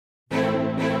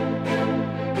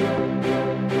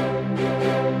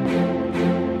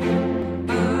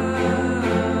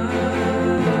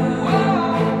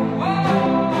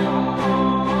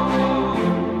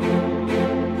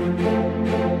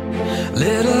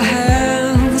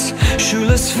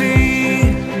shoeless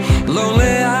feet,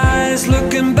 lonely eyes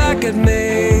looking back at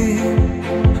me.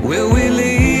 Will we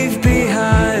leave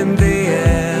behind the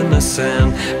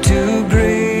innocent to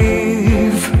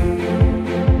grieve?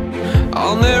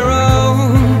 On their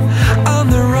own, on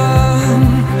the run,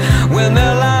 when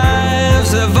their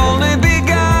lives have only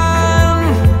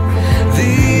begun.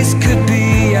 These could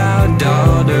be our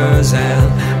daughters and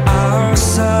our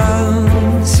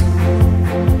sons.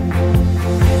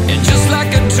 And just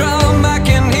like a drum, I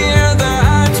can hear their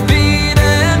hearts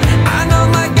beating. I know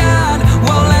my God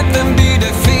won't let them be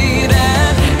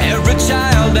defeated. Every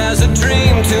child has a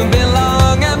dream to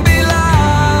belong and be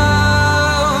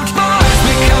loved. Boys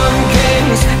become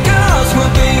kings, girls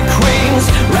will be queens,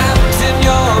 wrapped in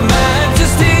your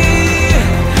majesty.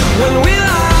 When we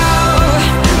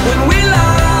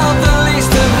love the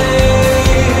least of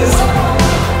these,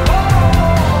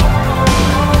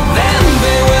 then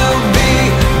they will be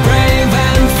brave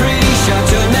and free. Shout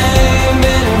your name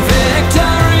in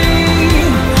victory.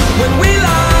 When we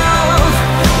love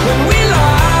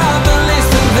the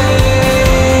least of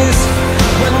these,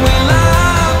 when we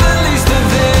love the least of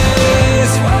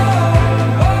these.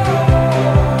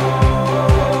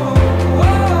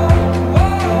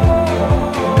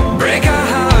 Break our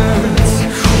hearts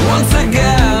once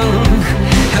again.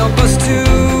 Help us to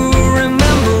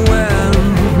remember when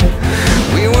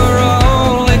we were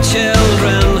only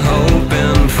children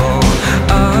hoping for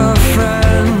a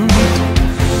friend.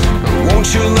 Won't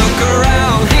you look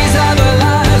around? These are the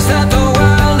lives that the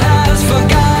world has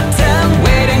forgotten,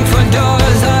 waiting for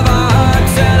doors of our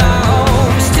hearts and our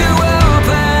homes to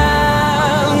open.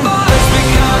 Boys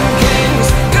become kings,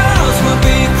 girls will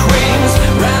be queens,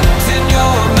 wrapped in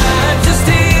your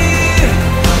majesty.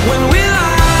 When we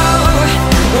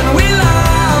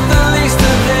love the least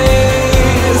of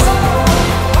these,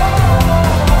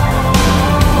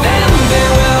 then they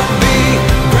will be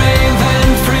brave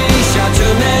and free. Shout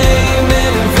your name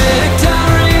in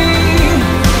victory.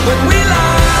 When we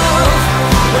love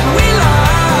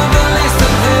the least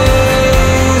of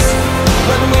these,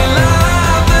 when we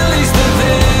love the least of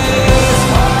these.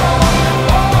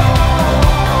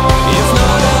 If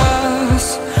not us,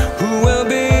 who will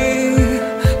be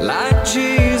like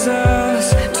Jesus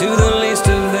to the least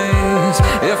of these?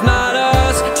 If not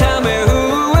us, tell me who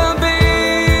will be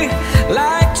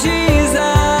like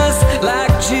Jesus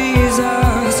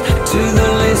to the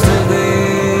least of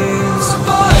these.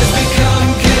 Boys become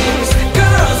kings,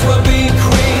 girls will be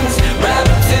queens,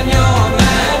 wrapped in your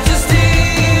majesty.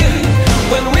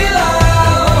 When we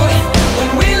love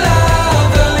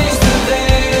the least of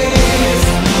these,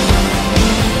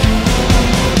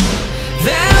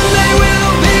 then they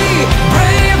will be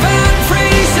brave and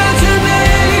free. Shout your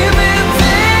name in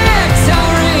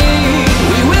victory.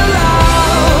 We will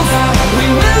love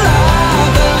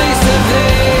the least of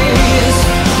these.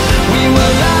 We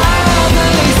will love the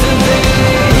least of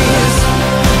these.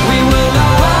 We will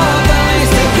love the least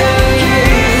of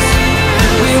these.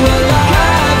 We will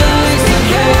love the least of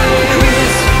these.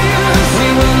 We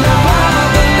will love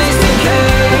the least of these.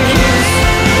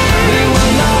 We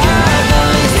will love the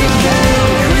least of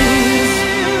these.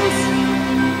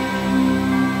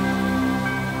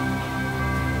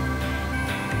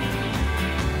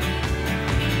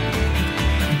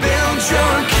 Build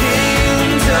your